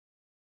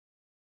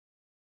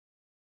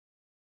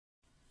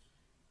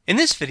In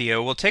this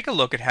video, we'll take a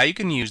look at how you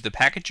can use the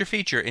Packager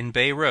feature in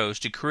Bay ROES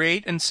to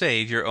create and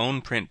save your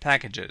own print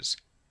packages.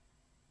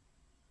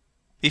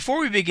 Before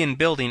we begin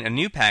building a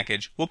new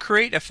package, we'll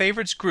create a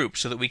favorites group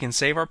so that we can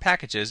save our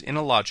packages in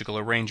a logical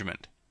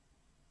arrangement.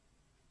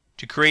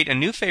 To create a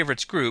new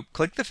favorites group,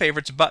 click the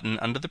Favorites button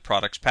under the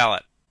Products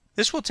palette.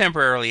 This will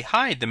temporarily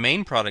hide the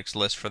main products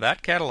list for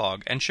that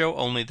catalog and show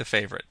only the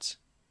favorites.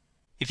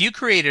 If you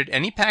created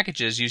any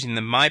packages using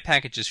the My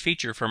Packages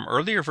feature from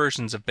earlier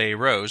versions of Bay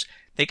ROES,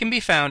 they can be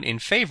found in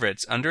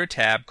Favorites under a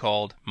tab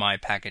called My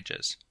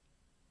Packages.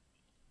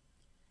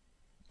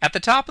 At the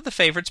top of the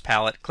Favorites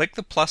palette, click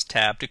the Plus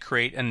tab to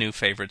create a new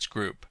favorites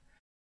group.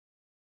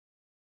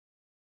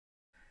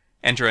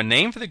 Enter a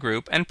name for the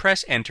group and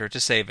press Enter to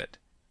save it.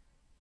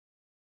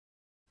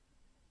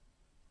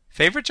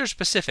 Favorites are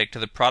specific to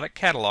the product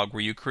catalog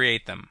where you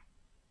create them.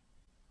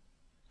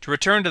 To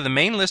return to the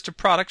main list of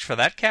products for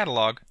that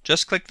catalog,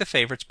 just click the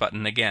Favorites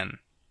button again.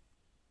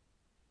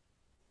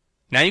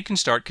 Now you can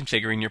start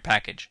configuring your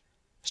package.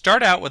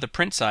 Start out with a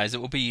print size that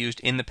will be used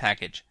in the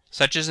package,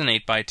 such as an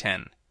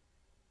 8x10.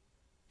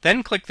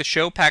 Then click the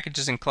Show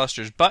Packages and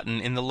Clusters button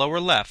in the lower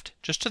left,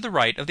 just to the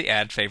right of the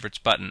Add Favorites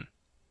button.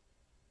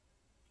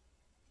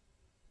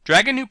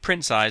 Drag a new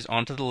print size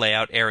onto the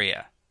layout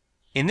area.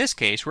 In this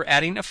case, we're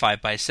adding a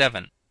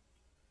 5x7.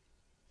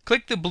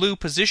 Click the blue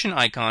position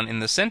icon in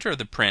the center of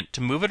the print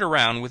to move it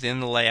around within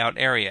the layout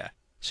area,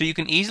 so you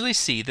can easily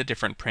see the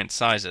different print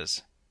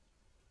sizes.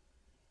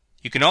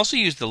 You can also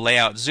use the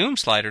Layout Zoom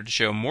slider to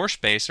show more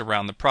space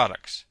around the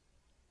products.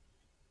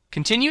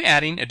 Continue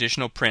adding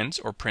additional prints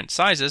or print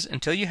sizes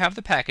until you have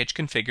the package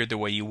configured the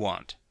way you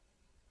want.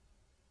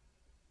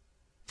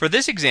 For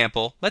this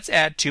example, let's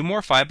add 2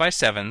 more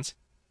 5x7s,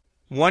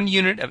 1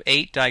 unit of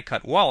 8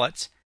 die-cut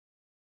wallets,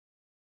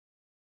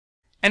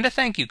 and a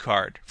thank you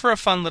card for a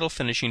fun little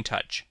finishing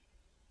touch.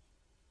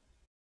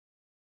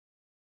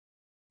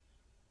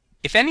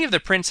 If any of the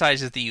print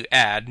sizes that you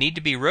add need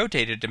to be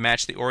rotated to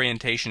match the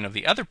orientation of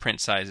the other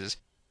print sizes,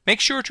 make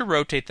sure to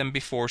rotate them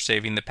before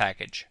saving the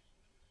package.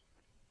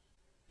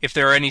 If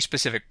there are any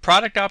specific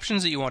product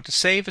options that you want to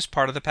save as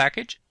part of the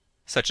package,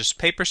 such as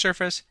paper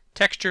surface,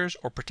 textures,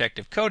 or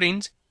protective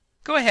coatings,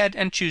 go ahead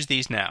and choose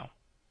these now.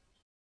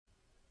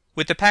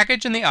 With the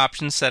package and the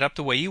options set up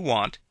the way you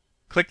want,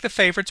 click the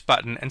Favorites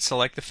button and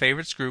select the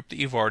favorites group that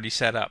you've already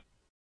set up.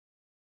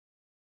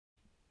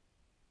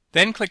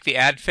 Then click the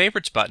Add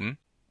Favorites button,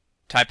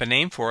 type a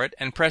name for it,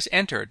 and press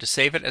Enter to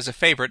save it as a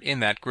favorite in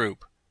that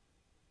group.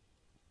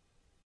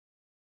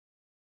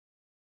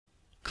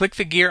 Click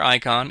the gear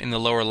icon in the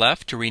lower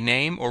left to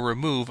rename or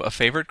remove a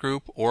favorite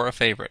group or a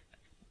favorite.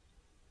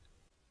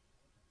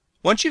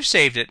 Once you've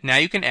saved it, now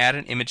you can add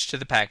an image to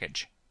the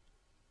package.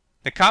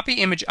 The Copy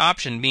Image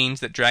option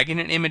means that dragging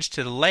an image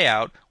to the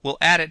layout will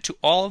add it to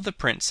all of the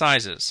print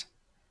sizes.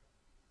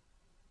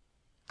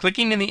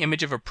 Clicking in the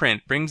image of a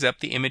print brings up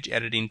the image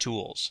editing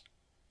tools.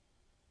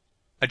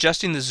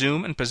 Adjusting the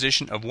zoom and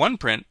position of one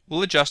print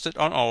will adjust it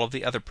on all of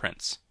the other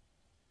prints.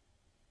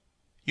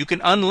 You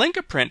can unlink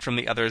a print from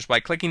the others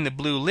by clicking the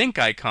blue link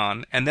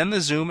icon, and then the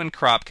zoom and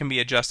crop can be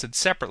adjusted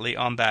separately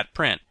on that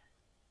print.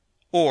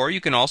 Or you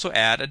can also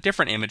add a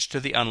different image to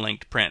the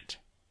unlinked print.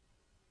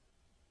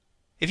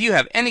 If you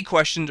have any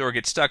questions or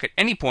get stuck at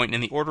any point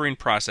in the ordering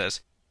process,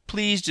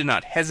 please do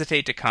not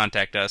hesitate to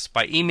contact us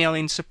by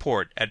emailing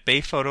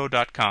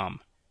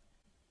support@bayphoto.com.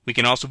 We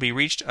can also be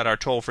reached at our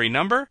toll-free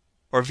number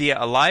or via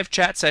a live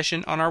chat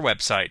session on our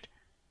website.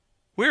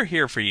 We're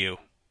here for you.